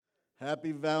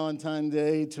Happy Valentine's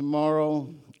Day.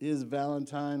 Tomorrow is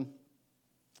Valentine.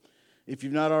 If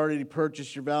you've not already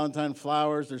purchased your Valentine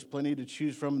flowers, there's plenty to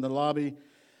choose from in the lobby.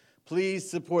 Please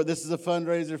support. This is a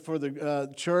fundraiser for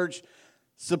the church.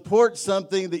 Support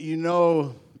something that you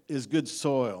know is good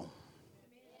soil.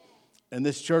 And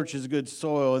this church is good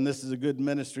soil, and this is a good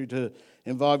ministry to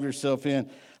involve yourself in.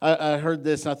 I heard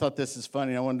this, and I thought this is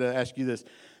funny. I wanted to ask you this.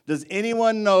 Does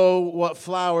anyone know what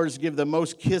flowers give the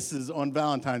most kisses on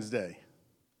Valentine's Day?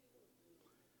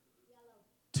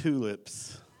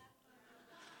 Tulips.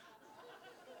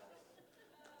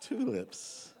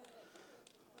 Tulips.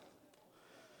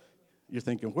 You're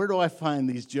thinking, where do I find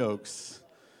these jokes?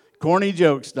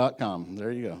 Cornyjokes.com.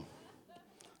 There you go.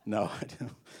 No, I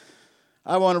don't.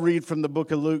 I want to read from the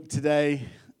book of Luke today,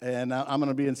 and I'm going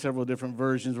to be in several different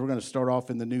versions. We're going to start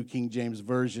off in the New King James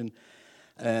Version,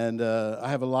 and I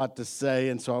have a lot to say,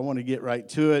 and so I want to get right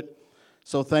to it.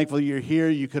 So thankful you're here.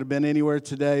 You could have been anywhere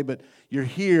today, but you're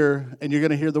here, and you're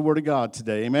going to hear the Word of God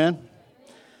today. Amen?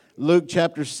 Luke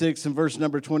chapter 6 and verse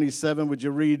number 27. Would you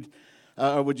read,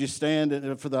 or would you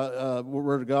stand for the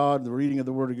Word of God, the reading of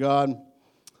the Word of God?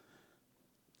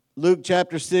 Luke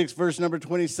chapter 6, verse number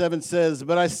 27 says,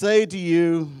 "But I say to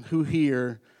you who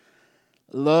hear,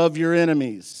 love your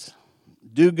enemies.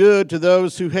 Do good to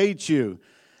those who hate you."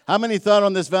 How many thought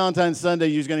on this Valentine's Sunday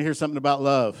you was going to hear something about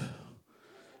love?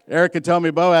 Erica told me,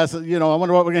 Boaz, I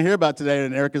wonder what we're going to hear about today.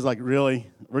 And Erica's like,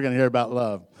 really? We're going to hear about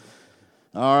love.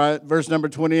 All right, verse number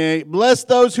 28. "Bless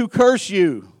those who curse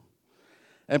you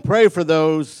and pray for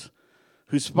those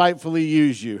who spitefully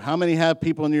use you." How many have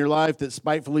people in your life that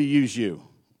spitefully use you?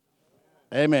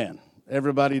 Amen.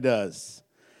 Everybody does.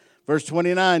 Verse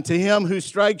 29, "To him who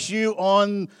strikes you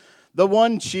on the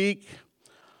one cheek,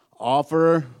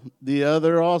 offer the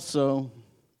other also."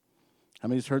 How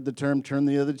many's heard the term, turn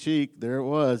the other cheek? There it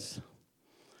was.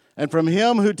 "And from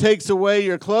him who takes away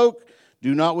your cloak,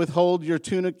 do not withhold your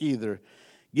tunic either.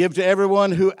 Give to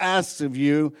everyone who asks of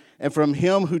you, and from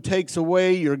him who takes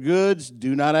away your goods,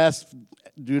 do not ask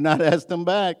them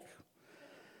back.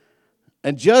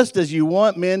 And just as you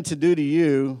want men to do to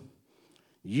you,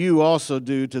 you also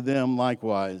do to them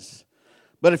likewise.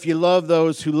 But if you love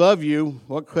those who love you,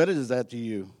 what credit is that to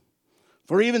you?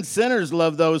 For even sinners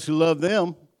love those who love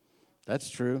them."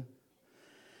 That's true.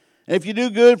 "And if you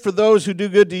do good for those who do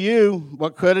good to you,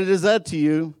 what credit is that to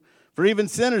you? For even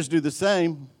sinners do the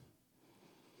same.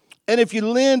 And if you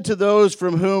lend to those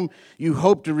from whom you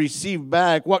hope to receive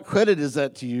back, what credit is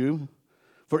that to you?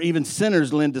 For even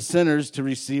sinners lend to sinners to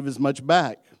receive as much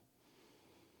back."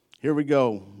 Here we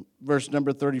go. Verse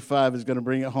number 35 is going to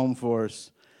bring it home for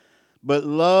us. "But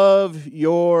love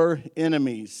your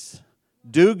enemies.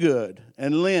 Do good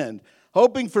and lend,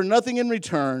 hoping for nothing in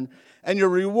return, and your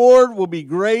reward will be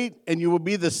great, and you will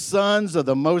be the sons of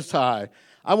the Most High."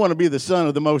 I want to be the son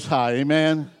of the Most High.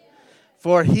 Amen.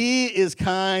 "For he is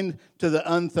kind to the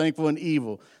unthankful and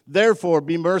evil. Therefore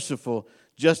be merciful,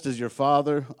 just as your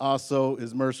Father also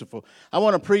is merciful." I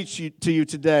want to preach to you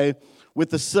today with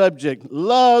the subject,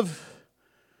 love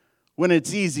when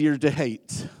it's easier to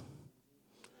hate.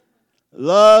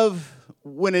 Love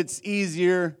when it's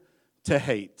easier to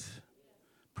hate.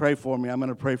 Pray for me. I'm going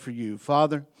to pray for you.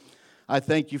 Father, I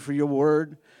thank you for your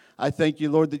word. I thank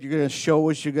you, Lord, that you're going to show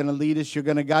us, you're going to lead us, you're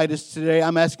going to guide us today.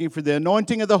 I'm asking for the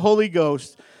anointing of the Holy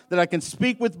Ghost, that I can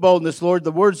speak with boldness, Lord,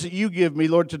 the words that you give me,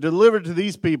 Lord, to deliver to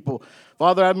these people.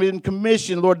 Father, I'm in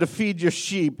commission, Lord, to feed your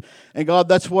sheep. And God,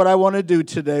 that's what I want to do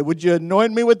today. Would you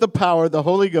anoint me with the power of the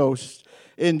Holy Ghost?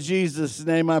 In Jesus'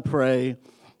 name I pray.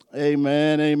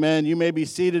 Amen, amen. You may be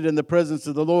seated in the presence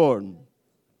of the Lord.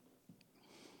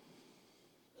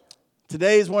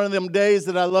 Today is one of them days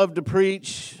that I love to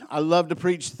preach. I love to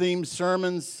preach themed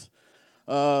sermons.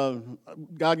 God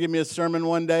gave me a sermon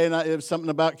one day, and it was something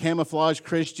about camouflage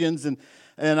Christians. And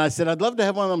I said, I'd love to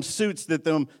have one of them suits that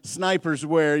them snipers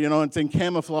wear, it's in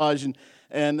camouflage.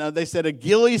 And they said, a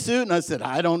ghillie suit? And I said,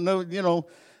 I don't know, the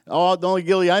only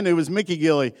ghillie I knew was Mickey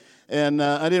Ghillie. And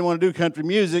I didn't want to do country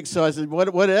music, so I said,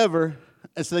 whatever.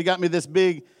 And so they got me this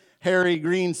big, hairy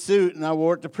green suit, and I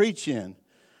wore it to preach in.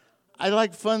 I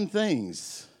like fun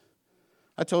things.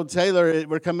 I told Taylor,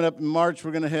 we're coming up in March,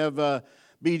 we're going to have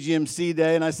BGMC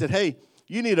Day, and I said, hey,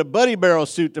 you need a Buddy Barrel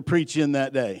suit to preach in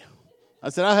that day. I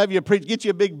said, I'll have you preach, get you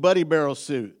a big Buddy Barrel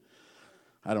suit.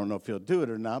 I don't know if he'll do it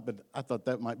or not, but I thought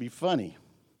that might be funny.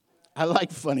 I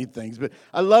like funny things, but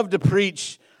I love to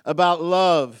preach about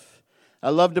love. I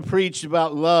love to preach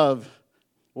about love.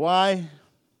 Why?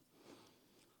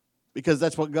 Because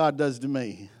that's what God does to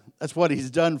me. That's what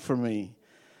he's done for me.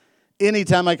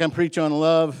 Anytime I can preach on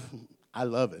love, I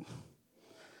love it.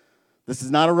 This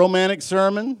is not a romantic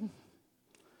sermon.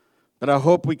 But I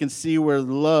hope we can see where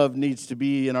love needs to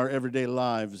be in our everyday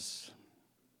lives.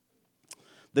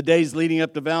 The days leading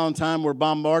up to Valentine were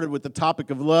bombarded with the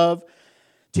topic of love.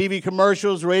 TV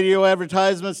commercials, radio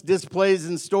advertisements, displays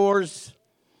in stores.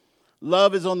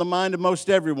 Love is on the mind of most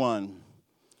everyone.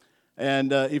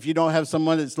 And if you don't have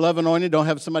someone that's loving on you, don't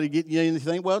have somebody getting you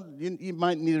anything, well, you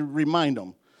might need to remind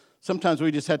them. Sometimes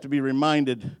we just have to be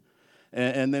reminded,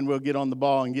 and then we'll get on the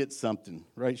ball and get something.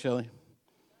 Right, Shelley?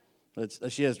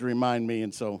 She has to remind me,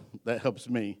 and so that helps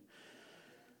me.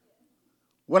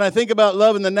 When I think about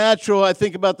love in the natural, I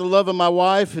think about the love of my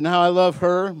wife and how I love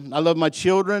her. I love my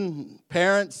children,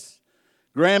 parents,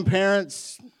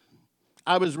 grandparents.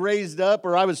 I was raised up,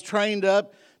 or I was trained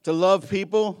up to love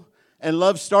people, and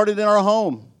love started in our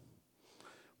home.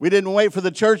 We didn't wait for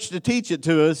the church to teach it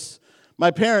to us.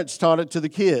 My parents taught it to the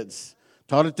kids,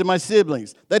 taught it to my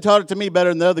siblings. They taught it to me better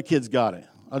than the other kids got it.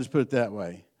 I'll just put it that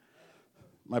way.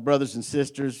 My brothers and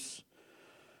sisters.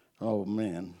 Oh,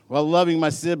 man. While loving my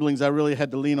siblings, I really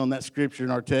had to lean on that scripture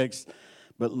in our text.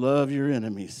 But love your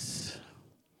enemies.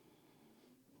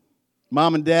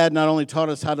 Mom and Dad not only taught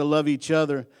us how to love each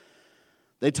other,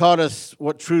 they taught us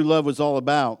what true love was all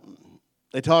about.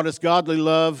 They taught us godly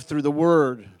love through the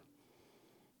Word.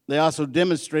 They also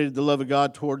demonstrated the love of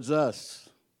God towards us.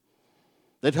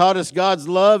 They taught us God's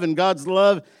love, and God's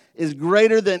love is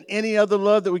greater than any other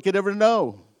love that we could ever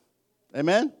know.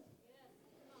 Amen?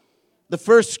 The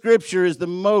first scripture is the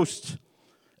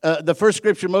first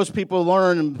scripture most people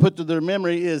learn and put to their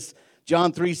memory is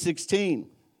John 3:16.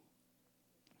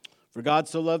 For God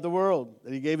so loved the world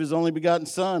that he gave his only begotten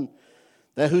Son,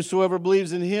 that whosoever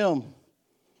believes in him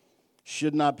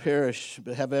should not perish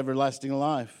but have everlasting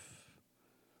life.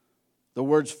 The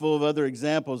word's full of other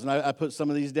examples, and I put some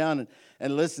of these down.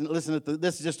 And listen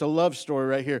this is just a love story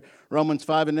right here. Romans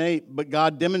 5:8. But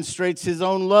God demonstrates his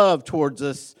own love towards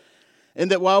us, in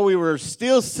that while we were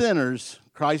still sinners,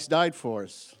 Christ died for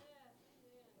us.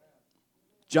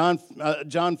 John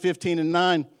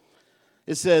 15:9,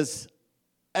 it says,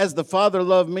 as the Father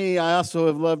loved me, I also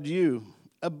have loved you.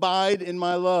 Abide in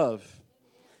my love.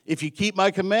 If you keep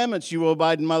my commandments, you will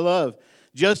abide in my love.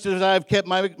 Just as I have kept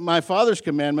my Father's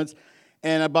commandments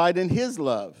and abide in his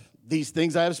love. These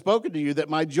things I have spoken to you, that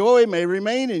my joy may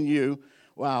remain in you.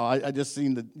 Wow, I just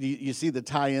seen you see the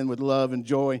tie-in with love and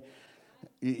joy.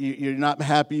 You're not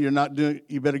happy,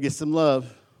 you better get some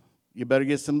love. You better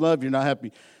get some love, you're not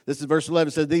happy. This is verse 11,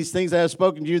 it says, these things I have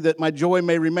spoken to you, that my joy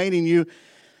may remain in you,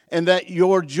 and that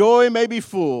your joy may be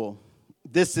full.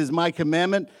 This is my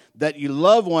commandment, that you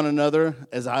love one another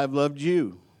as I have loved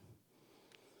you.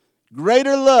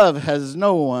 Greater love has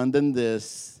no one than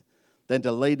this, than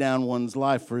to lay down one's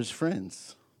life for his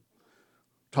friends.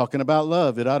 Talking about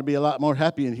love. It ought to be a lot more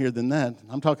happy in here than that.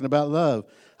 I'm talking about love.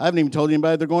 I haven't even told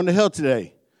anybody they're going to hell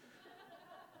today.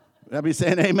 I'll be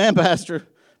saying, amen, Pastor.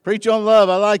 Preach on love.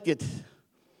 I like it.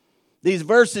 These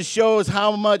verses show us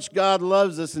how much God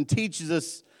loves us and teaches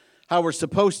us how we're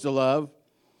supposed to love.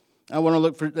 I want to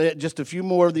look for just a few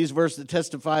more of these verses that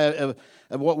testify of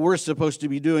what we're supposed to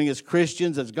be doing as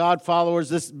Christians, as God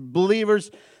followers, believers,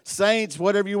 saints,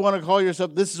 whatever you want to call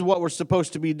yourself. This is what we're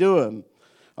supposed to be doing.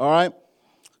 All right?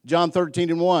 John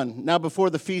 13:1. Now before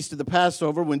the feast of the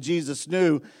Passover, when Jesus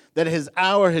knew that his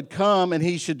hour had come and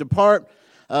he should depart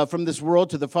from this world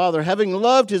to the Father, having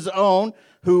loved his own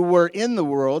who were in the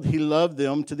world, he loved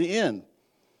them to the end.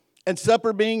 And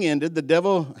supper being ended, the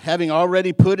devil having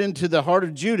already put into the heart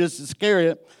of Judas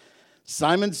Iscariot,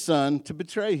 Simon's son, to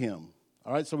betray him.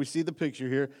 All right, so we see the picture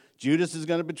here. Judas is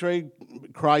going to betray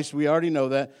Christ. We already know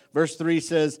that. Verse 3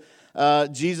 says,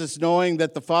 Jesus, knowing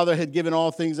that the Father had given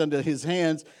all things unto his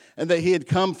hands, and that he had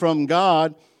come from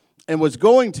God and was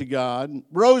going to God,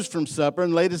 rose from supper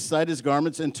and laid aside his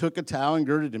garments and took a towel and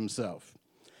girded himself.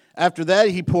 After that,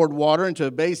 he poured water into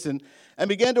a basin and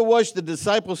began to wash the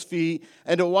disciples' feet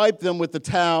and to wipe them with the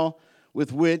towel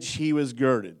with which he was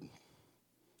girded.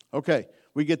 Okay,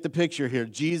 we get the picture here.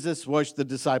 Jesus washed the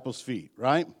disciples' feet,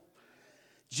 right?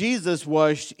 Jesus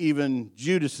washed even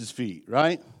Judas's feet,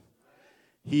 right?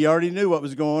 He already knew what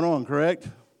was going on, correct?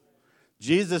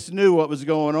 Jesus knew what was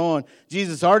going on.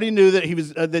 Jesus already knew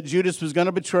that that Judas was going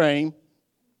to betray him.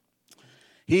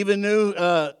 He even knew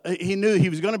he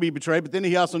was going to be betrayed, but then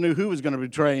he also knew who was going to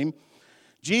betray him.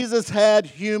 Jesus had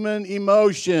human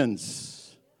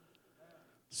emotions.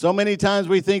 So many times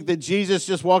we think that Jesus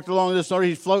just walked along this story,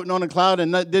 he's floating on a cloud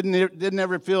and didn't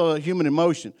ever feel a human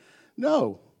emotion.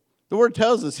 No, the word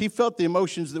tells us he felt the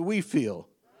emotions that we feel.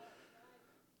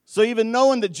 So even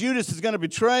knowing that Judas is going to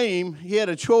betray him, he had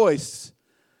a choice.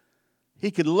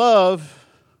 He could love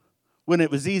when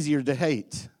it was easier to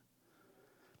hate.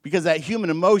 Because that human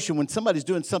emotion, when somebody's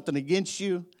doing something against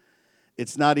you,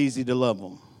 It's not easy to love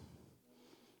them.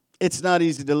 It's not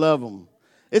easy to love them.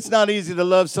 It's not easy to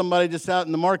love somebody just out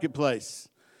in the marketplace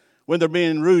when they're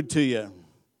being rude to you,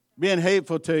 being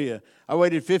hateful to you. I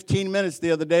waited 15 minutes the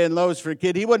other day in Lowe's for a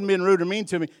kid. He wasn't being rude or mean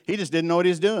to me. He just didn't know what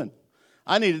he was doing.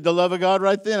 I needed the love of God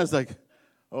right then. I was like,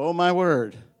 oh, my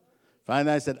word.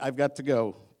 Finally, I said, I've got to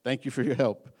go. Thank you for your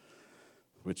help,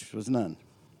 which was none.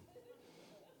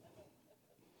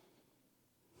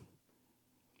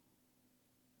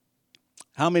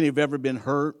 How many have ever been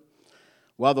hurt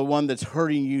while the one that's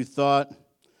hurting you thought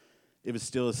it was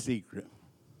still a secret?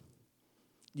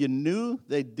 You knew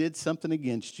they did something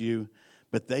against you,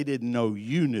 but they didn't know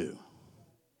you knew.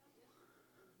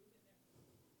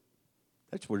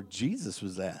 That's where Jesus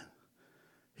was at.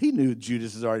 He knew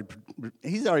Judas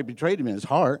he's already betrayed him in his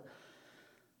heart.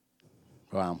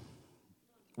 Wow.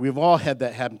 We've all had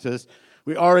that happen to us.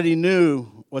 We already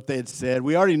knew what they had said.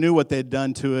 We already knew what they had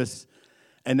done to us.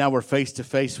 And now we're face to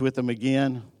face with them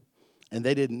again. And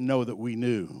they didn't know that we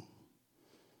knew.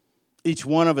 Each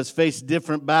one of us face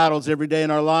different battles every day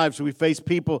in our lives. We face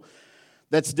people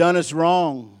that's done us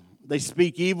wrong. They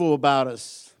speak evil about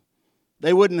us.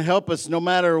 They wouldn't help us no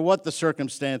matter what the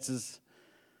circumstances.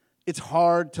 It's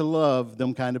hard to love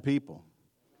them kind of people.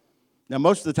 Now,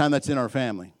 most of the time that's in our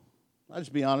family. I'll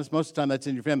just be honest. Most of the time that's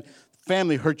in your family.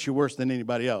 Family hurts you worse than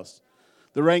anybody else.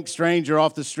 The rank stranger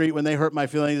off the street, when they hurt my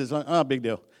feelings, it's like, oh, big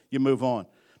deal. You move on.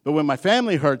 But when my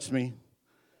family hurts me,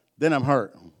 then I'm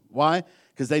hurt. Why?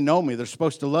 Because they know me. They're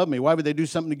supposed to love me. Why would they do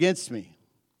something against me?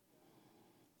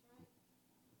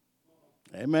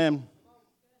 Amen.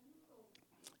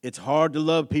 It's hard to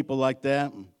love people like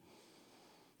that.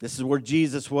 This is where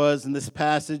Jesus was in this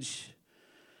passage.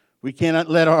 We cannot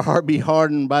let our heart be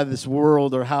hardened by this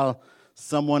world or how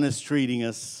someone is treating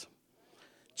us.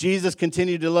 Jesus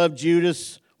continued to love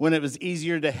Judas when it was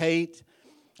easier to hate.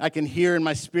 I can hear in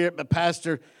my spirit, but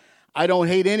Pastor, I don't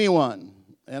hate anyone.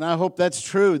 And I hope that's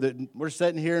true, that we're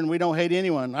sitting here and we don't hate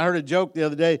anyone. I heard a joke the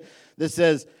other day that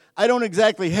says, I don't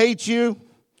exactly hate you,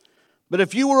 but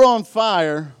if you were on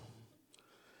fire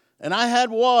and I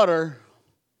had water,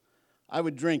 I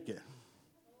would drink it.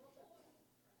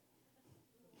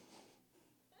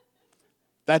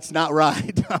 That's not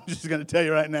right. I'm just going to tell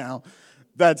you right now,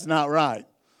 that's not right.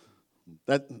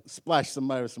 Splash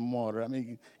somebody with some water. I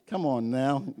mean, come on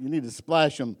now. You need to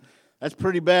splash them. That's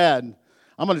pretty bad.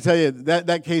 I'm going to tell you,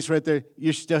 that case right there,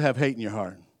 you still have hate in your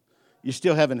heart. You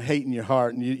still have hate in your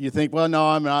heart. And you think, well, no,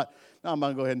 I'm not. No, I'm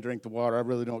going to go ahead and drink the water. I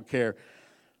really don't care.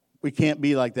 We can't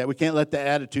be like that. We can't let the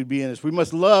attitude be in us. We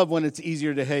must love when it's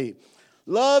easier to hate.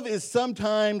 Love is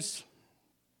sometimes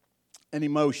an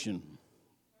emotion,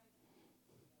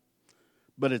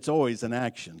 but it's always an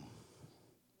action.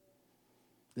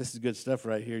 This is good stuff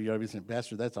right here. You ought to be saying,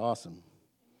 Pastor, that's awesome.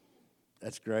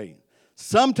 That's great.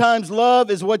 Sometimes love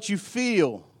is what you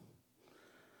feel,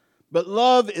 but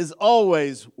love is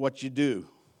always what you do.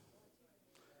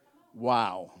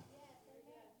 Wow.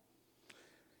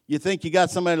 You think you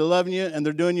got somebody loving you and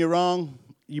they're doing you wrong?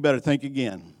 You better think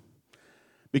again.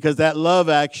 Because that love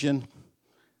action,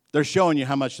 they're showing you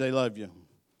how much they love you.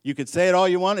 You can say it all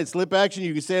you want. It's lip action.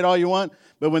 You can say it all you want.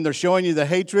 But when they're showing you the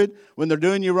hatred, when they're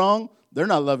doing you wrong, they're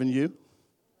not loving you.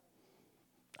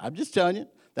 I'm just telling you.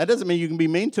 That doesn't mean you can be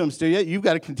mean to them still yet. You've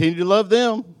got to continue to love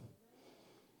them.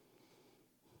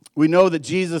 We know that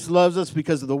Jesus loves us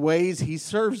because of the ways he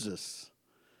serves us,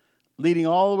 leading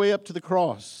all the way up to the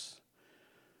cross.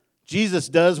 Jesus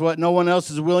does what no one else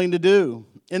is willing to do.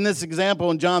 In this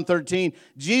example in John 13,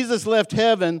 Jesus left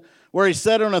heaven where he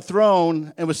sat on a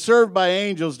throne and was served by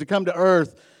angels to come to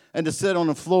earth and to sit on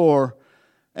the floor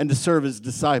and to serve his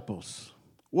disciples,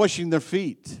 washing their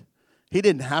feet. He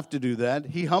didn't have to do that.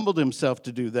 He humbled himself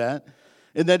to do that.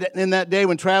 In that day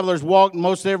when travelers walked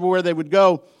most everywhere they would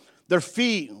go, their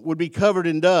feet would be covered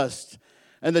in dust.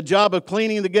 And the job of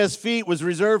cleaning the guests' feet was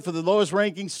reserved for the lowest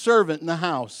ranking servant in the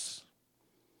house.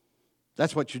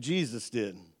 That's what your Jesus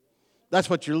did. That's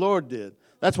what your Lord did.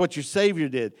 That's what your Savior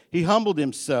did. He humbled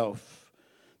himself.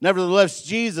 Nevertheless,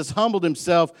 Jesus humbled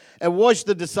himself and washed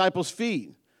the disciples'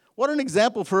 feet. What an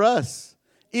example for us.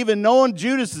 Even knowing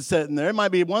Judas is sitting there, it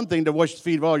might be one thing to wash the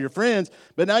feet of all your friends,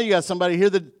 but now you got somebody here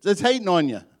that's hating on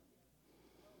you.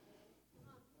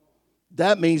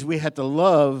 That means we have to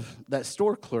love that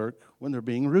store clerk when they're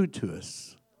being rude to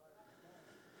us.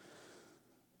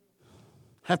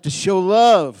 Have to show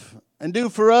love and do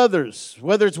for others,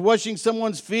 whether it's washing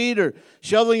someone's feet or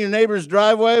shoveling your neighbor's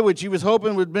driveway, which he was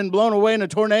hoping would have been blown away in a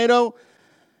tornado.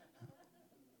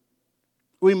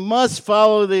 We must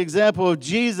follow the example of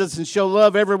Jesus and show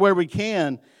love everywhere we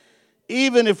can,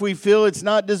 even if we feel it's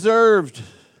not deserved.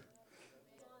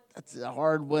 That's a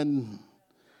hard one.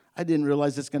 I didn't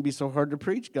realize it's going to be so hard to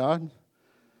preach, God.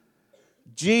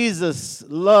 Jesus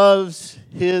loves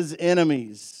his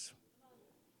enemies.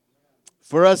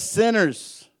 For us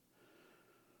sinners,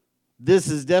 this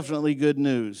is definitely good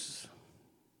news.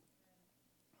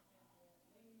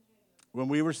 When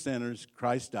we were sinners,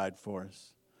 Christ died for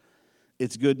us.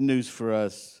 It's good news for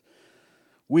us.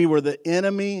 We were the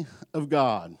enemy of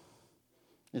God.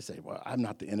 You say, well, I'm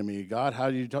not the enemy of God. How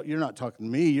do you talk? You're not talking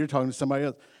to me. You're talking to somebody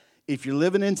else. If you're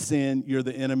living in sin, you're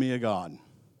the enemy of God.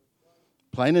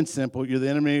 Plain and simple, you're the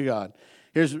enemy of God.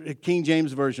 Here's King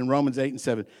James Version, Romans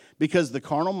 8:7. Because the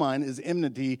carnal mind is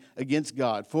enmity against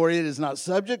God, for it is not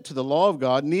subject to the law of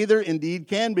God, neither indeed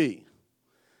can be.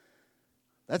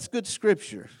 That's good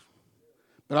scripture.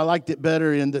 But I liked it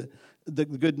better in the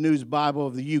Good News Bible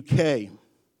of the UK.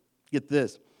 Get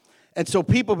this. And so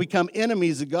people become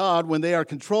enemies of God when they are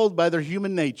controlled by their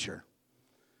human nature.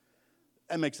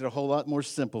 That makes it a whole lot more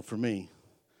simple for me.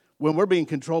 When we're being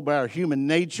controlled by our human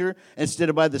nature instead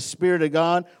of by the Spirit of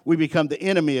God, we become the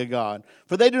enemy of God.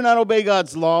 For they do not obey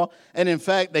God's law, and in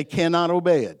fact, they cannot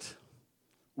obey it.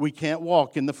 We can't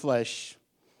walk in the flesh.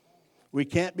 We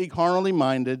can't be carnally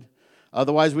minded.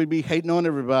 Otherwise, we'd be hating on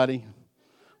everybody.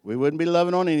 We wouldn't be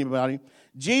loving on anybody.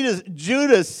 Jesus,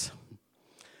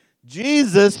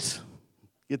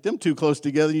 get them two close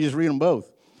together, you just read them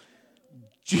both.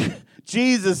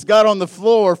 Jesus got on the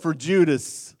floor for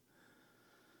Judas,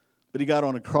 but he got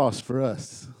on a cross for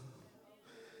us.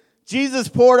 Jesus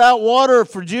poured out water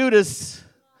for Judas,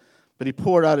 but he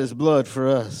poured out his blood for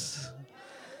us.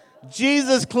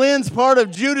 Jesus cleansed part of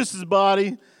Judas's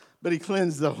body, but he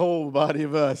cleansed the whole body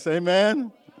of us.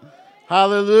 Amen?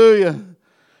 Hallelujah.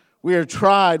 We are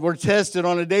tried. We're tested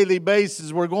on a daily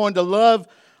basis. We're going to love,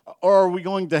 or are we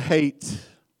going to hate?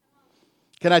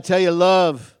 Can I tell you,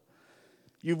 love?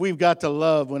 We've got to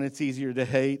love when it's easier to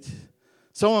hate.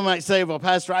 Someone might say, well,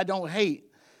 Pastor, I don't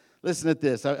hate. Listen to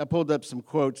this. I pulled up some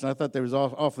quotes, and I thought they was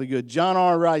awfully good. John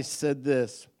R. Rice said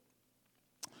this.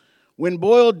 When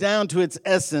boiled down to its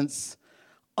essence,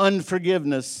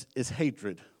 unforgiveness is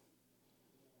hatred.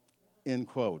 End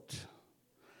quote.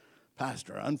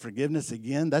 Pastor, unforgiveness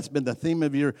again? That's been the theme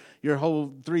of your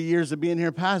whole 3 years of being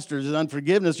here, pastors, is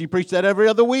unforgiveness. You preach that every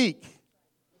other week.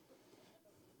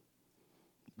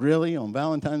 Really? On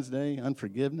Valentine's Day,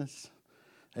 unforgiveness?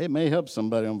 It may help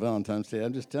somebody on Valentine's Day.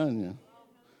 I'm just telling you.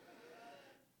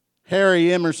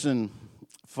 Harry Emerson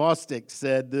Fosdick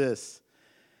said this.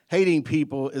 Hating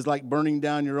people is like burning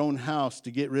down your own house to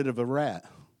get rid of a rat.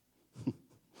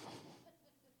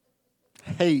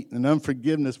 Hate and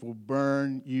unforgiveness will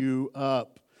burn you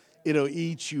up. It'll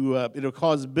eat you up. It'll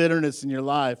cause bitterness in your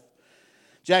life.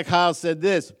 Jack Hyles said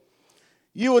this.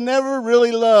 You will never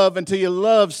really love until you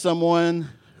love someone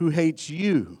who hates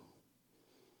you.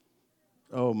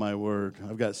 Oh, my word.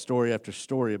 I've got story after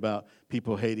story about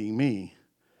people hating me,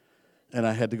 and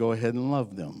I had to go ahead and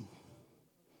love them.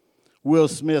 Will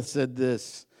Smith said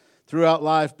this. Throughout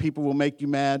life, people will make you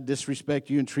mad,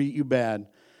 disrespect you, and treat you bad.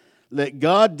 Let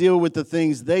God deal with the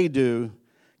things they do,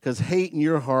 because hate in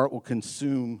your heart will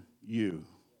consume you.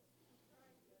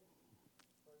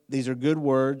 These are good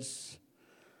words.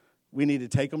 We need to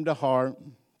take them to heart.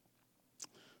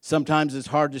 Sometimes it's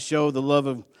hard to show the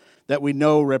love that we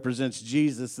know represents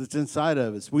Jesus that's inside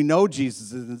of us. We know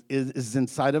Jesus is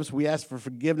inside of us. We ask for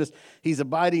forgiveness. He's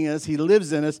abiding in us. He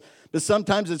lives in us. But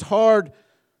sometimes it's hard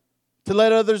to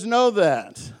let others know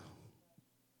that.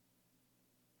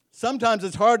 Sometimes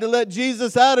it's hard to let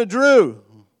Jesus out of Drew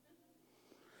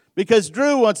because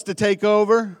Drew wants to take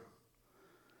over.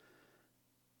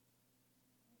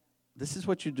 This is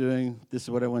what you're doing. This is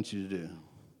what I want you to do.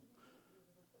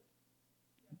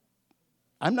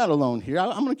 I'm not alone here.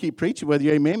 I'm going to keep preaching whether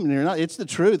you amen me or not. It's the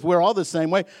truth. We're all the same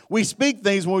way. We speak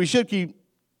things when we should keep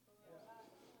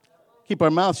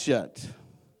our mouth shut.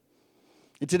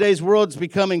 In today's world, it's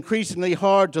become increasingly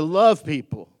hard to love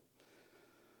people.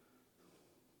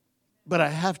 But I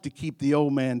have to keep the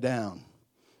old man down.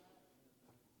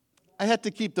 I have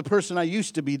to keep the person I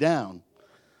used to be down.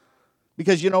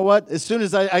 Because you know what? As soon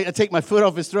as I take my foot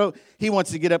off his throat, he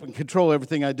wants to get up and control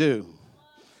everything I do.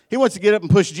 He wants to get up and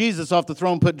push Jesus off the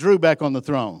throne, put Drew back on the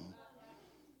throne.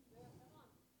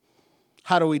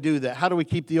 How do we do that? How do we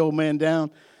keep the old man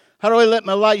down? How do I let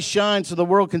my light shine so the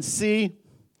world can see?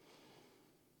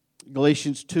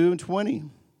 Galatians 2:20.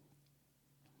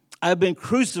 I have been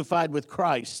crucified with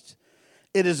Christ.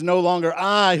 It is no longer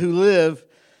I who live,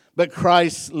 but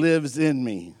Christ lives in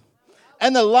me.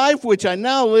 And the life which I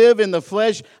now live in the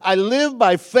flesh, I live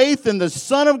by faith in the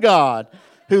Son of God,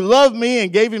 who loved me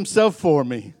and gave himself for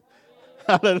me.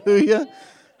 Hallelujah.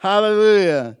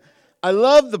 Hallelujah. I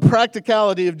love the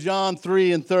practicality of John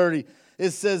 3:30.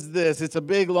 it says this. It's a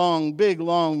big,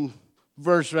 long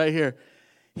verse right here.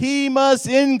 He must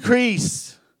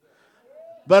increase,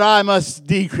 but I must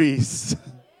decrease.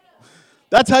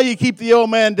 That's how you keep the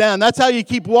old man down. That's how you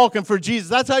keep walking for Jesus.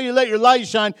 That's how you let your light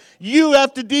shine. You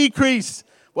have to decrease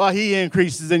while He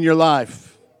increases in your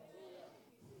life.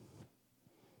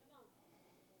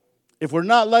 If we're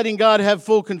not letting God have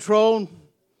full control,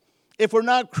 if we're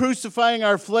not crucifying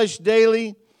our flesh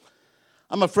daily,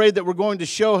 I'm afraid that we're going to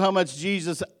show how much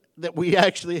Jesus that we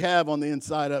actually have on the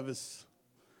inside of us.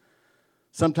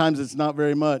 Sometimes it's not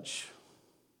very much.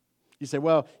 You say,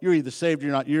 well, you're either saved or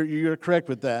you're not. You're correct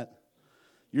with that.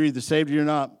 You're either saved or you're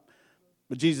not.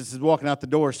 But Jesus is walking out the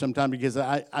door sometime because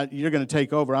you're going to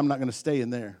take over. I'm not going to stay in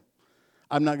there.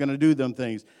 I'm not going to do them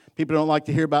things. People don't like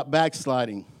to hear about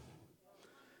backsliding.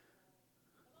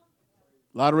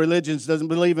 A lot of religions doesn't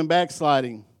believe in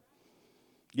backsliding.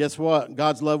 Guess what?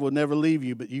 God's love will never leave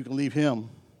you, but you can leave Him.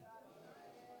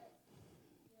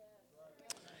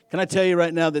 Can I tell you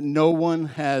right now that no one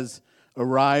has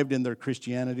arrived in their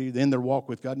Christianity, in their walk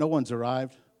with God? No one's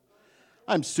arrived.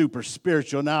 I'm super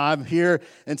spiritual now. I'm here,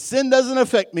 and sin doesn't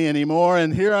affect me anymore,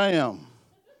 and here I am.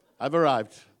 I've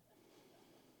arrived.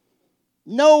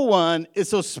 No one is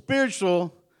so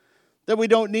spiritual that we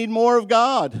don't need more of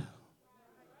God.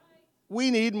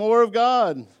 We need more of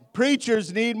God.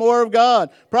 Preachers need more of God.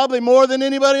 Probably more than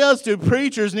anybody else do.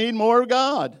 Preachers need more of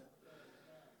God.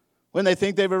 When they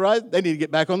think they've arrived, they need to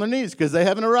get back on their knees because they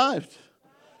haven't arrived.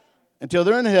 Until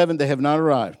they're in heaven, they have not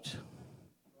arrived.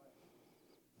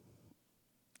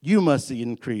 You must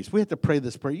increase. We have to pray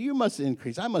this prayer. You must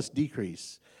increase. I must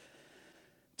decrease.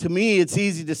 To me, it's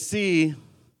easy to see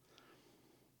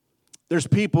there's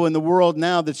people in the world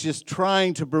now that's just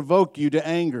trying to provoke you to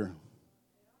anger.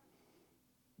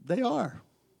 They are.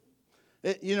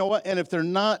 You know what? And if they're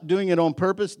not doing it on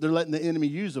purpose, they're letting the enemy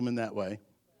use them in that way.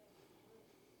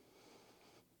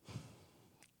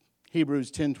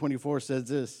 Hebrews 10:24 says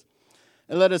this,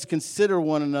 and let us consider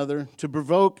one another to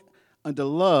provoke unto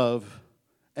love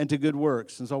and to good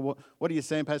works. And so what are you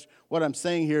saying, Pastor? What I'm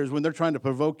saying here is when they're trying to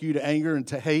provoke you to anger and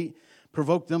to hate,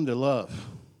 provoke them to love.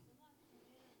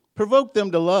 Provoke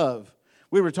them to love.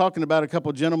 We were talking about a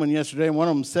couple gentlemen yesterday, and one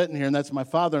of them sitting here, and that's my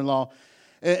father-in-law.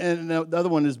 And the other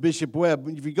one is Bishop Webb.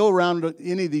 If you go around to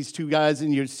any of these two guys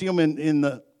and you see them in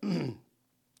the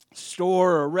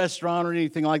store or restaurant or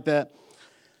anything like that,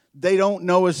 they don't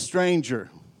know a stranger.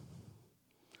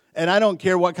 And I don't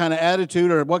care what kind of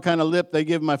attitude or what kind of lip they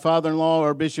give my father-in-law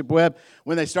or Bishop Webb.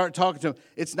 When they start talking to them,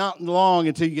 it's not long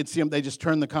until you can see them. They just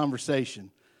turn the conversation.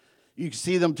 You can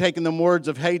see them taking them words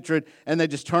of hatred, and they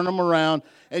just turn them around.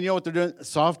 And you know what they're doing?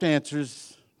 Soft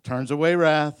answers, turns away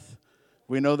wrath.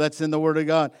 We know that's in the Word of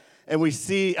God. And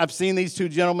I've seen these two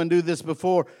gentlemen do this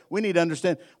before. We need to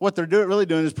understand what they're really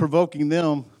doing is provoking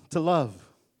them to love.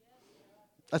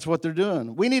 That's what they're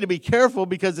doing. We need to be careful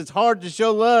because it's hard to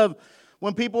show love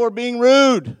when people are being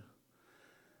rude.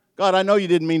 God, I know you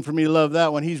didn't mean for me to love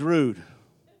that one. He's rude.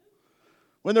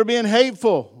 When they're being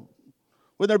hateful,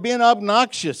 when they're being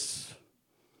obnoxious,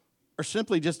 or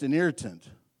simply just an irritant.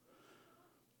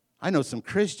 I know some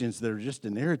Christians that are just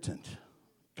an irritant.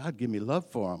 God, give me love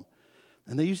for them.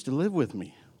 And they used to live with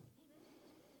me.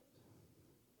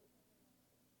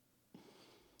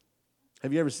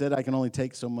 Have you ever said, I can only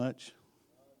take so much?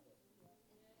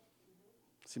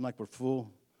 Seem like we're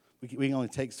full. We can only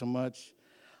take so much.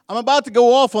 I'm about to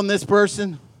go off on this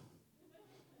person.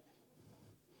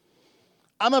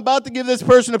 I'm about to give this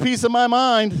person a piece of my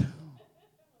mind.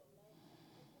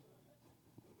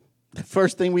 The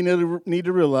first thing we need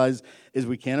to realize is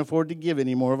we can't afford to give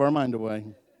any more of our mind away.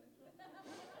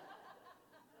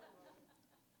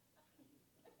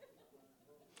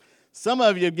 Some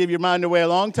of you give your mind away a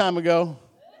long time ago.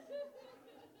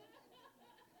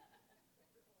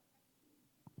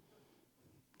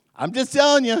 I'm just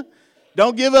telling you,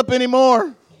 don't give up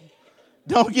anymore.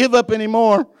 Don't give up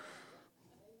anymore.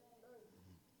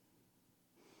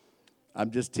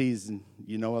 I'm just teasing.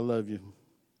 You know I love you.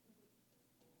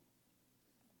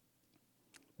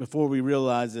 Before we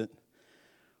realize it,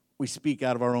 we speak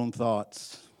out of our own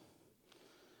thoughts.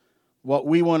 What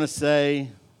we want to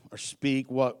say or speak,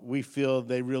 what we feel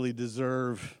they really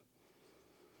deserve.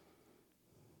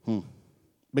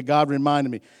 But God reminded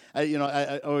me.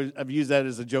 I've used that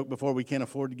as a joke before. We can't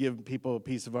afford to give people a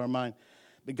piece of our mind.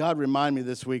 But God reminded me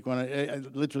this week when I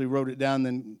literally wrote it down,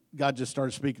 then God just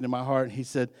started speaking to my heart. And He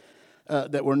said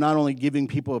that we're not only giving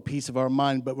people a piece of our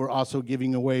mind, but we're also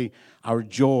giving away our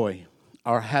joy,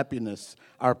 our happiness,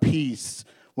 our peace.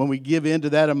 When we give into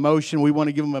that emotion, we want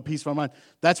to give them a piece of our mind.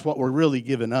 That's what we're really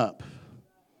giving up.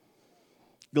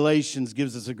 Galatians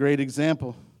gives us a great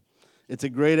example. It's a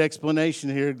great explanation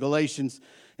here. Galatians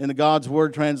in the God's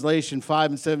Word translation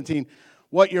 5:17.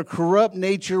 What your corrupt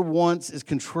nature wants is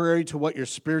contrary to what your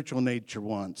spiritual nature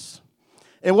wants.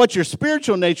 And what your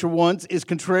spiritual nature wants is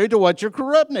contrary to what your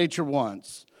corrupt nature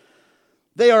wants.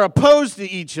 They are opposed to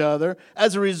each other.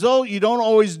 As a result, you don't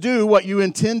always do what you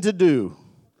intend to do.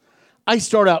 I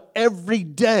start out every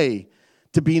day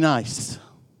to be nice.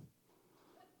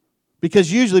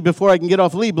 Because usually before I can get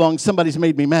off leave long, somebody's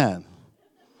made me mad.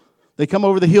 They come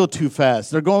over the hill too fast.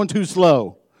 They're going too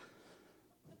slow.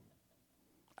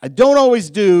 I don't always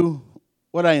do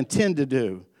what I intend to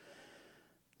do.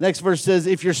 Next verse says,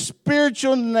 if your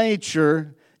spiritual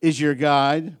nature is your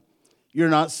guide, you're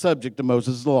not subject to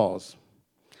Moses' laws.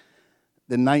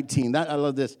 Then 19, I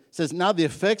love this. It says, now the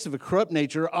effects of a corrupt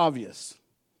nature are obvious.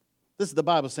 This is the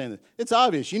Bible saying this. It's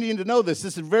obvious. You need to know this.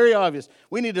 This is very obvious.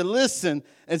 We need to listen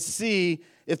and see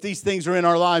if these things are in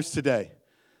our lives today.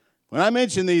 When I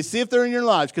mention these, see if they're in your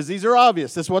lives, because these are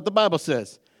obvious. That's what the Bible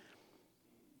says.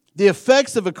 The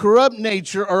effects of a corrupt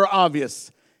nature are obvious.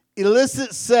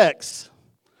 Illicit sex,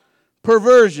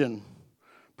 perversion,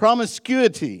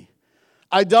 promiscuity,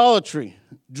 idolatry,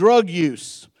 drug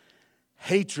use,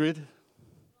 hatred,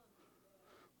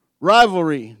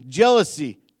 rivalry,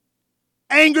 jealousy,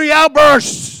 angry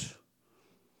outbursts. Do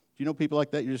you know people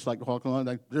like that? You're just like walking along,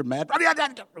 like they're mad.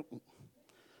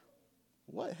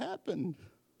 What happened?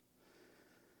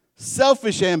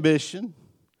 Selfish ambition,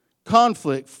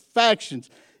 conflict,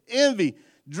 factions, envy,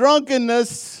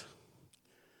 drunkenness.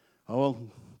 Oh,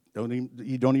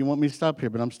 you don't even want me to stop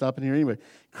here, but I'm stopping here anyway.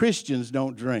 Christians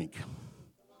don't drink.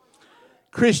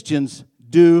 Christians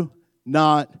do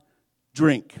not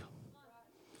drink.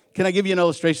 Can I give you an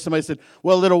illustration? Somebody said,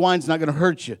 well, a little wine's not going to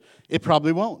hurt you. It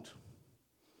probably won't.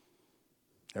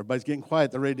 Everybody's getting quiet.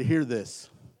 They're ready to hear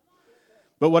this.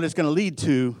 But what it's going to lead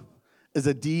to is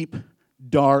a deep,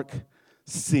 dark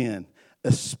sin.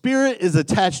 A spirit is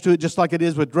attached to it just like it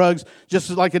is with drugs,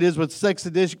 just like it is with sex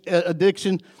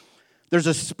addiction. There's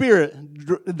a spirit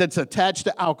that's attached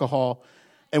to alcohol,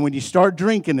 and when you start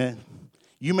drinking it,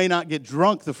 you may not get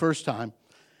drunk the first time.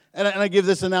 And I give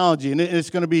this analogy, and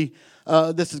it's going to be,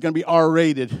 this is going to be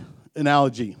R-rated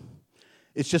analogy.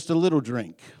 It's just a little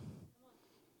drink.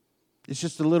 It's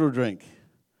just a little drink.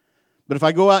 But if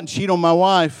I go out and cheat on my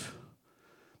wife,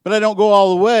 but I don't go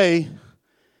all the way,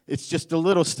 it's just a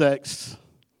little sex.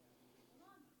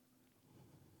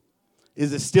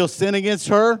 Is it still sin against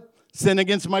her? Sin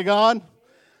against my God?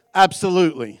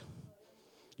 Absolutely.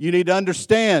 You need to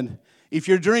understand, if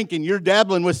you're drinking, you're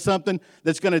dabbling with something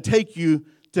that's going to take you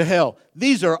to hell.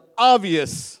 These are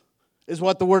obvious, is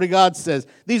what the Word of God says.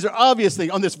 These are obvious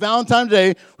things. On this Valentine's Day,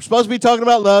 we're supposed to be talking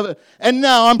about love, and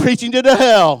now I'm preaching to the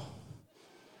hell.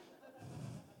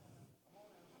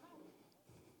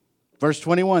 Verse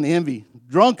 21, envy,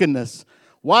 drunkenness,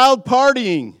 wild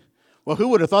partying. Well, who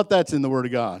would have thought that's in the Word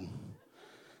of God?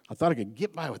 I thought I could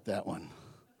get by with that one.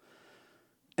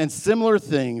 And similar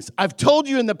things. I've told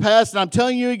you in the past, and I'm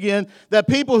telling you again, that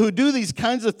people who do these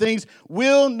kinds of things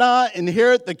will not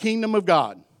inherit the kingdom of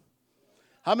God.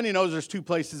 How many knows there's two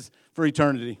places for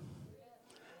eternity?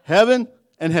 Heaven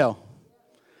and hell.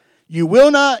 You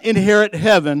will not inherit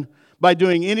heaven by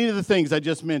doing any of the things I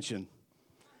just mentioned.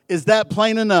 Is that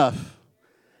plain enough?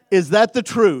 Is that the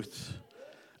truth?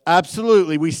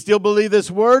 Absolutely. We still believe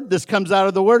this word. This comes out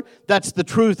of the word. That's the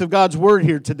truth of God's word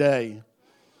here today.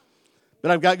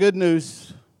 But I've got good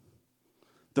news.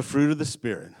 The fruit of the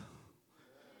Spirit.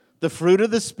 The fruit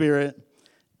of the Spirit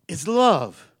is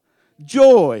love,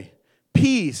 joy,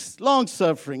 peace,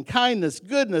 long-suffering, kindness,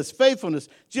 goodness, faithfulness,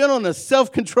 gentleness,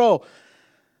 self-control.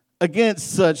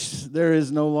 Against such there is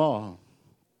no law.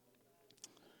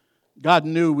 God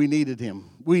knew we needed Him.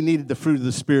 We needed the fruit of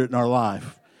the Spirit in our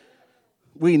life.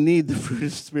 We need the fruit of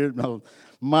the Spirit in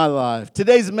my life.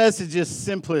 Today's message is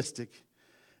simplistic.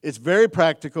 It's very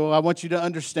practical. I want you to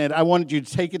understand. I want you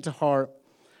to take it to heart.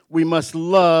 We must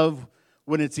love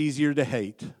when it's easier to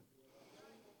hate.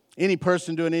 Any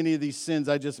person doing any of these sins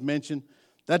I just mentioned,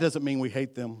 that doesn't mean we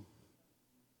hate them.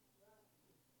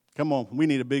 Come on, we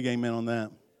need a big amen on that.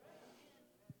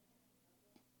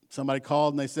 Somebody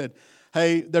called and they said,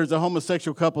 hey, there's a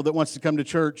homosexual couple that wants to come to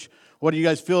church. What do you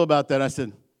guys feel about that? I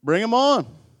said, bring them on.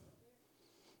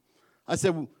 I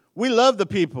said, we love the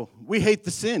people. We hate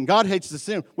the sin. God hates the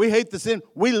sin. We hate the sin.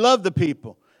 We love the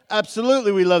people.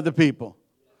 Absolutely, we love the people.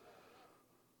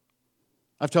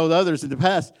 I've told others in the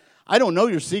past, I don't know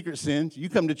your secret sins. You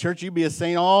come to church, you be a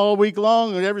saint all week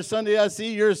long, and every Sunday I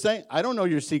see you're a saint. I don't know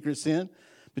your secret sin.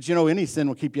 But you know, any sin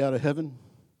will keep you out of heaven.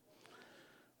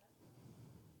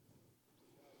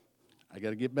 I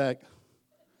got to get back.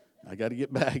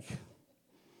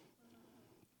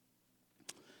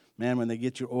 Man, when they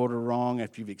get your order wrong,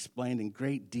 after you've explained in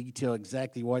great detail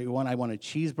exactly what you want, I want a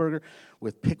cheeseburger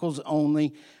with pickles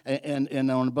only,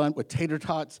 and on a bun with tater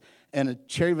tots and a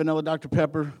cherry vanilla Dr.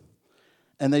 Pepper,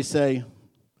 and they say,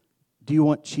 do you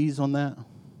want cheese on that?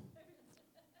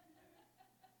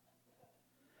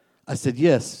 I said,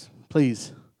 yes,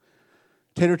 please.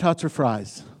 Tater tots or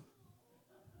fries?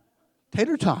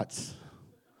 Tater tots.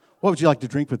 What would you like to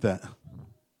drink with that?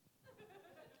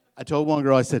 I told one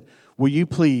girl, I said, will you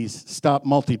please stop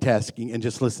multitasking and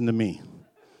just listen to me?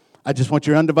 I just want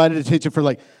your undivided attention for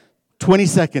like 20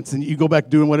 seconds, and you go back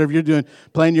doing whatever you're doing,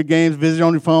 playing your games, visiting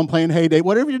on your phone, playing Hay Day,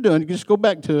 whatever you're doing, you just go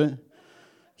back to it.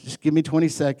 Just give me 20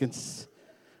 seconds.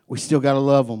 We still got to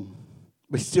love them.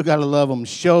 We still got to love them.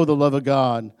 Show the love of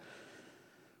God.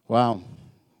 Wow.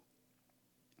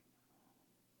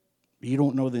 You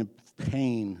don't know the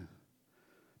pain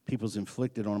people's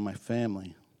inflicted on my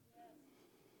family.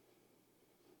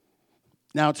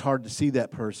 Now it's hard to see that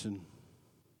person.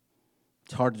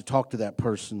 It's hard to talk to that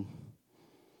person.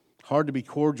 Hard to be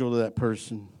cordial to that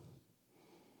person.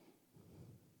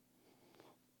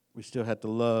 We still have to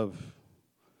love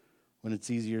when it's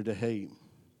easier to hate.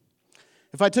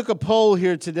 If I took a poll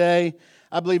here today,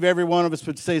 I believe every one of us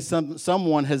would say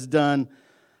someone has done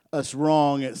us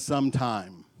wrong at some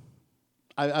time.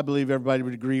 I believe everybody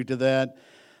would agree to that.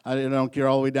 I don't care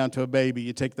all the way down to a baby.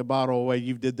 You take the bottle away,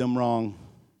 you did them wrong.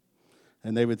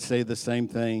 And they would say the same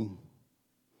thing.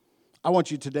 I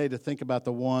want you today to think about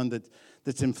the one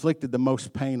that's inflicted the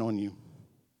most pain on you.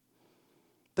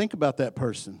 Think about that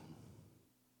person.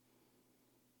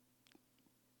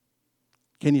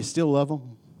 Can you still love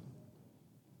them?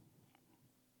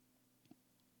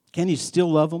 Can you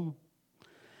still love them?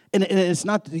 And it's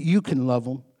not that you can love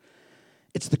them.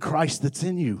 It's the Christ that's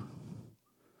in you.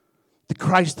 The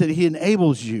Christ that He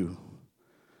enables you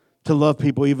to love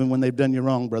people even when they've done you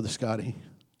wrong, Brother Scotty.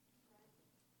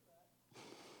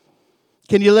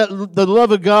 Can you let the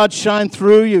love of God shine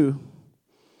through you?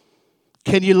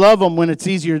 Can you love them when it's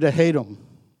easier to hate them?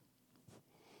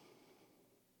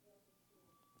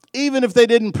 Even if they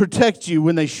didn't protect you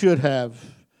when they should have.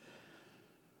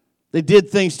 They did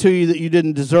things to you that you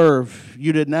didn't deserve,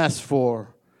 you didn't ask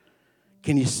for.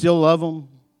 Can you still love them?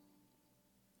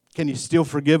 Can you still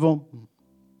forgive them?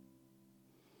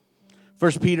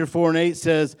 1 Peter 4:8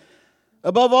 says,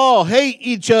 above all, hate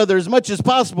each other as much as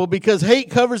possible because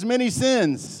hate covers many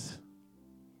sins.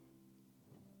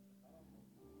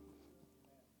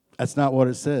 That's not what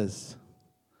it says.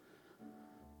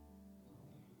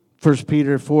 1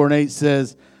 Peter 4:8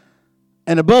 says,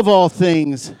 and above all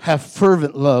things, have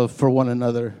fervent love for one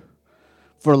another,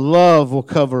 for love will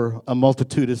cover a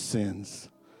multitude of sins.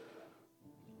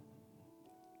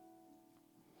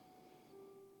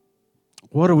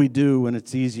 What do we do when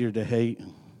it's easier to hate?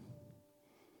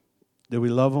 Do we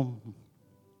love them?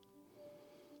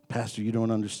 Pastor, you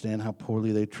don't understand how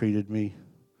poorly they treated me.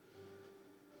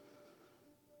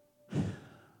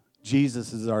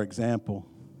 Jesus is our example.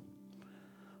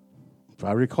 If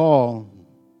I recall,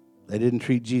 they didn't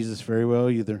treat Jesus very well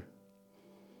either.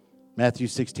 Matthew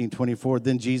 16:24,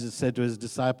 then Jesus said to His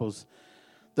disciples,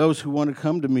 those who want to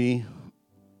come to me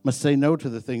must say no to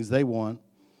the things they want.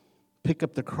 Pick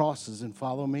up the crosses and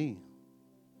follow me.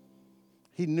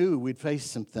 He knew we'd face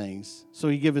some things, so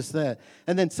He gave us that.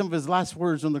 And then some of His last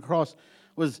words on the cross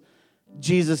was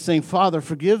Jesus saying, Father,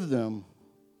 forgive them,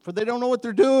 for they don't know what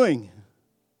they're doing.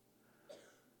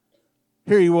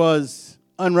 Here He was,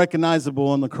 unrecognizable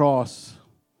on the cross.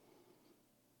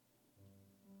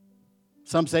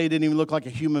 Some say He didn't even look like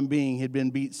a human being. He'd been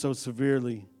beat so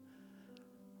severely.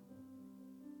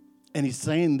 And He's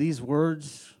saying these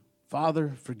words,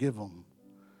 Father, forgive them.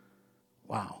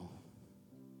 Wow.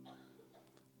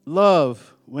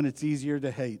 Love when it's easier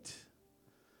to hate.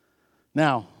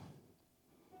 Now,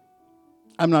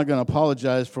 I'm not going to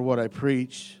apologize for what I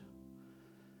preach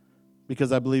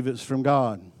because I believe it's from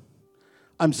God.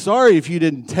 I'm sorry if you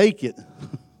didn't take it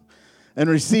and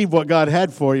receive what God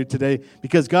had for you today,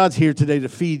 because God's here today to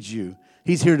feed you.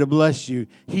 He's here to bless you.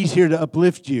 He's here to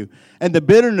uplift you. And the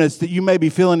bitterness that you may be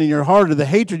feeling in your heart, or the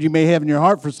hatred you may have in your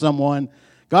heart for someone,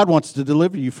 God wants to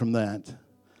deliver you from that.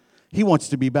 He wants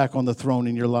to be back on the throne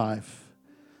in your life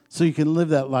so you can live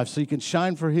that life, so you can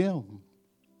shine for Him.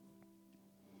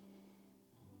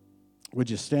 Would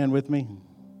you stand with me?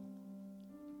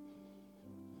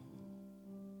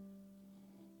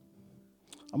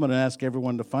 I'm going to ask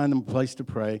everyone to find them a place to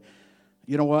pray.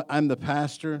 You know what? I'm the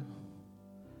pastor.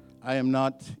 I am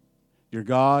not your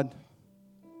God.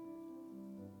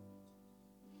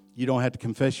 You don't have to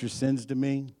confess your sins to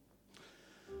me.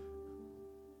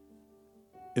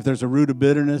 If there's a root of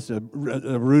bitterness, a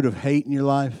root of hate in your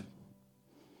life,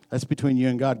 That's between you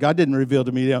and God. God didn't reveal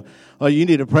to me, oh, you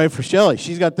need to pray for Shelley.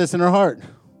 She's got this in her heart.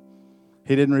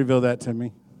 He didn't reveal that to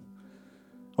me.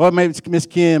 Well, maybe it's Miss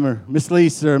Kim or Miss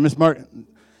Lisa or Miss Mark.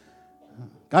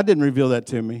 God didn't reveal that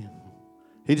to me.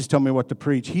 He just told me what to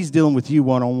preach. He's dealing with you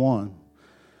one-on-one.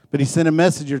 But he sent a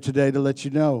messenger today to let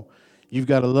you know you've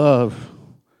got to love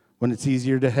when it's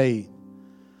easier to hate.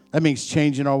 That means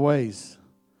changing our ways.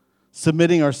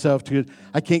 Submitting ourselves to it.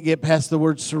 I can't get past the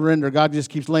word surrender. God just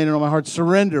keeps laying it on my heart.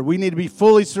 Surrender. We need to be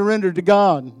fully surrendered to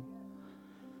God and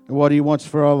what He wants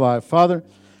for our life. Father,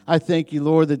 I thank you,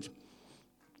 Lord, that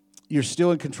you're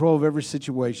still in control of every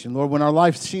situation. Lord, when our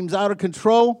life seems out of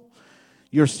control,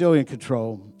 you're still in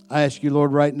control. I ask you,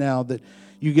 Lord, right now that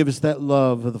you give us that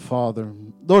love of the Father.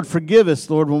 Lord, forgive us,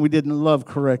 Lord, when we didn't love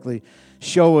correctly.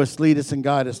 Show us, lead us, and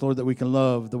guide us, Lord, that we can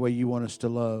love the way you want us to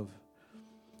love.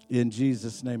 In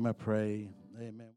Jesus' name I pray. Amen.